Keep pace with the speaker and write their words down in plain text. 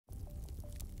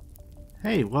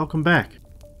Hey, welcome back.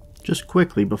 Just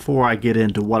quickly before I get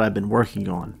into what I've been working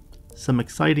on, some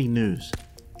exciting news.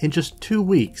 In just 2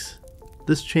 weeks,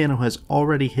 this channel has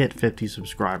already hit 50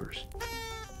 subscribers.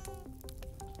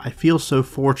 I feel so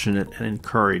fortunate and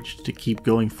encouraged to keep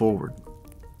going forward.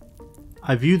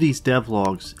 I view these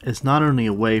devlogs as not only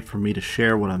a way for me to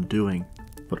share what I'm doing,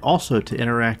 but also to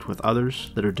interact with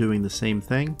others that are doing the same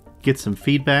thing, get some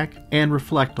feedback, and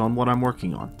reflect on what I'm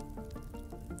working on.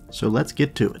 So let's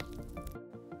get to it.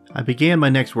 I began my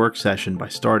next work session by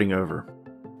starting over.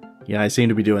 Yeah, I seem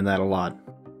to be doing that a lot.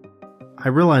 I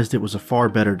realized it was a far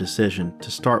better decision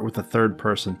to start with a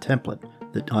third-person template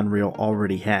that Unreal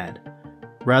already had,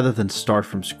 rather than start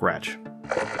from scratch.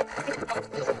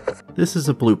 This is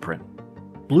a blueprint.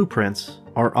 Blueprints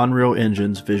are Unreal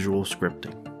Engine's visual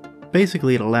scripting.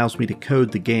 Basically, it allows me to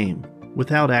code the game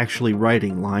without actually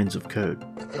writing lines of code.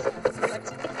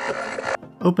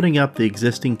 Opening up the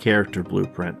existing character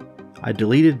blueprint, I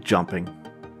deleted jumping.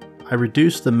 I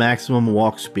reduced the maximum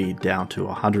walk speed down to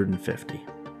 150,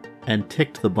 and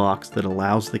ticked the box that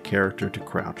allows the character to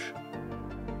crouch.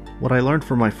 What I learned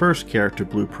from my first character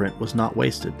blueprint was not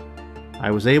wasted. I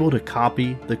was able to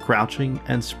copy the crouching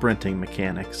and sprinting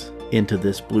mechanics into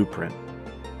this blueprint.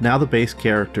 Now the base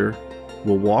character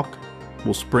will walk,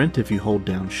 will sprint if you hold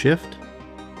down Shift,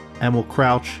 and will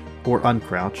crouch or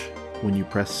uncrouch when you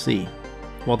press C.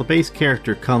 While the base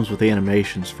character comes with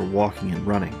animations for walking and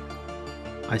running,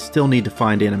 I still need to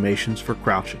find animations for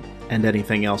crouching and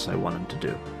anything else I want him to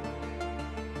do.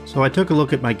 So I took a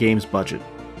look at my game's budget.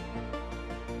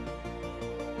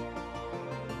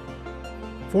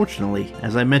 Fortunately,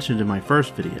 as I mentioned in my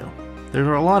first video, there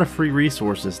are a lot of free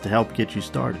resources to help get you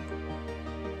started.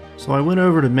 So I went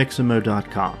over to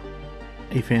Mixamo.com,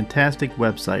 a fantastic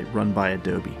website run by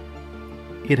Adobe.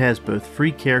 It has both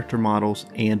free character models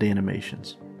and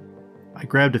animations. I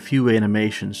grabbed a few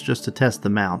animations just to test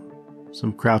them out.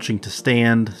 Some crouching to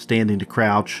stand, standing to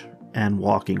crouch, and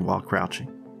walking while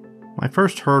crouching. My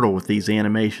first hurdle with these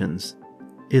animations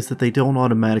is that they don't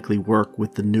automatically work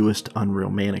with the newest Unreal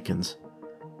mannequins,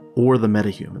 or the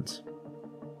metahumans.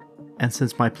 And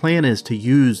since my plan is to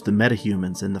use the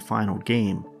metahumans in the final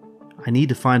game, I need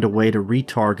to find a way to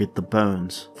retarget the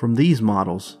bones from these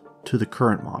models to the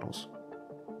current models.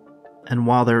 And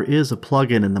while there is a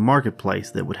plugin in the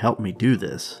marketplace that would help me do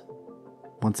this,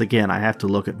 once again I have to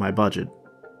look at my budget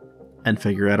and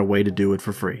figure out a way to do it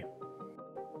for free.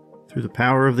 Through the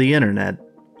power of the internet,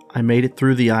 I made it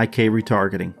through the IK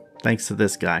Retargeting, thanks to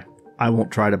this guy. I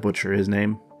won't try to butcher his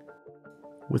name.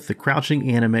 With the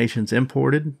crouching animations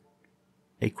imported,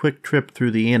 a quick trip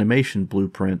through the animation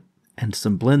blueprint, and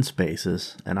some blend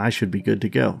spaces, and I should be good to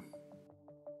go.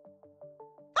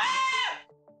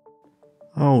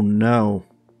 Oh no.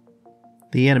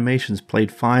 The animations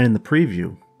played fine in the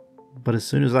preview, but as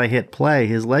soon as I hit play,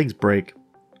 his legs break.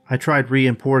 I tried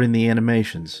re-importing the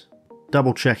animations,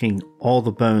 double-checking all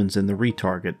the bones in the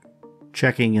retarget,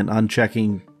 checking and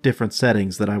unchecking different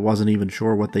settings that I wasn't even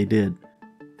sure what they did.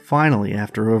 Finally,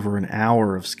 after over an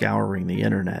hour of scouring the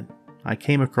internet, I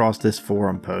came across this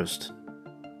forum post.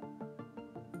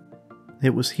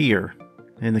 It was here,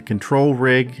 in the control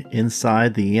rig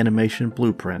inside the animation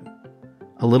blueprint,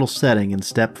 a little setting in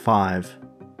step 5,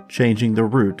 changing the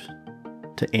root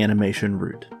to animation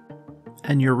root.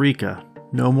 And eureka,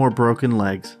 no more broken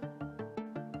legs.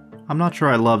 I'm not sure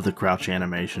I love the crouch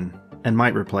animation, and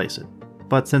might replace it,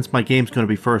 but since my game's going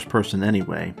to be first person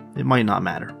anyway, it might not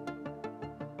matter.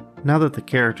 Now that the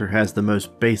character has the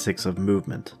most basics of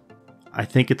movement, I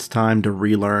think it's time to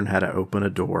relearn how to open a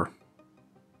door.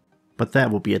 But that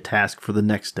will be a task for the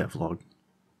next devlog.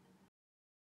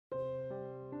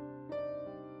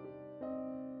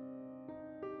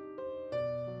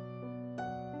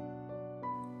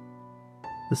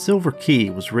 The Silver Key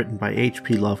was written by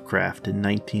H.P. Lovecraft in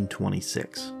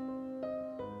 1926.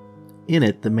 In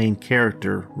it, the main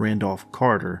character, Randolph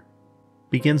Carter,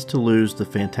 begins to lose the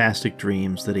fantastic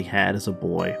dreams that he had as a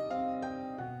boy.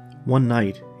 One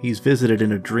night, he's visited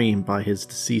in a dream by his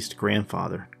deceased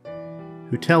grandfather,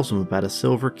 who tells him about a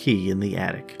silver key in the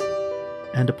attic,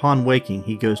 and upon waking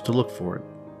he goes to look for it.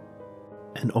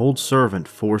 An old servant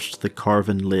forced the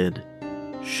carven lid,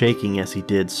 shaking as he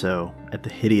did so at the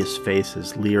hideous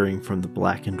faces leering from the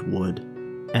blackened wood,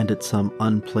 and at some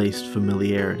unplaced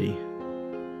familiarity.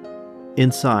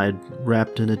 Inside,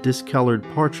 wrapped in a discolored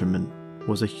parchment,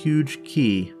 was a huge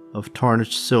key of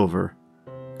tarnished silver,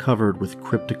 covered with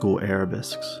cryptical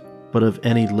arabesques, but of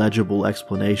any legible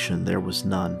explanation there was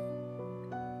none.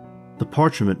 The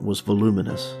parchment was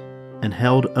voluminous, and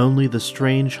held only the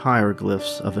strange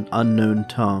hieroglyphs of an unknown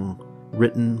tongue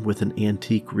written with an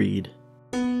antique reed.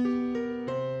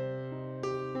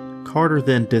 Carter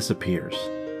then disappears.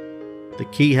 The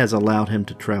key has allowed him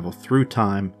to travel through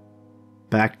time,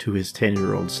 back to his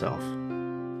 10-year-old self.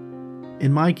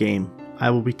 In my game, I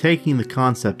will be taking the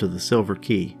concept of the silver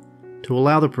key to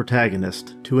allow the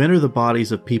protagonist to enter the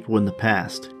bodies of people in the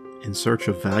past in search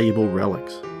of valuable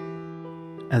relics.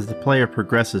 As the player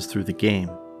progresses through the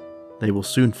game, they will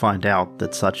soon find out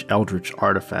that such eldritch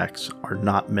artifacts are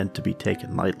not meant to be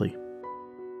taken lightly.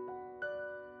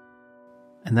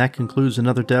 And that concludes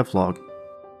another devlog.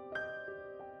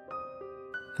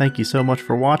 Thank you so much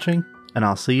for watching, and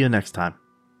I'll see you next time.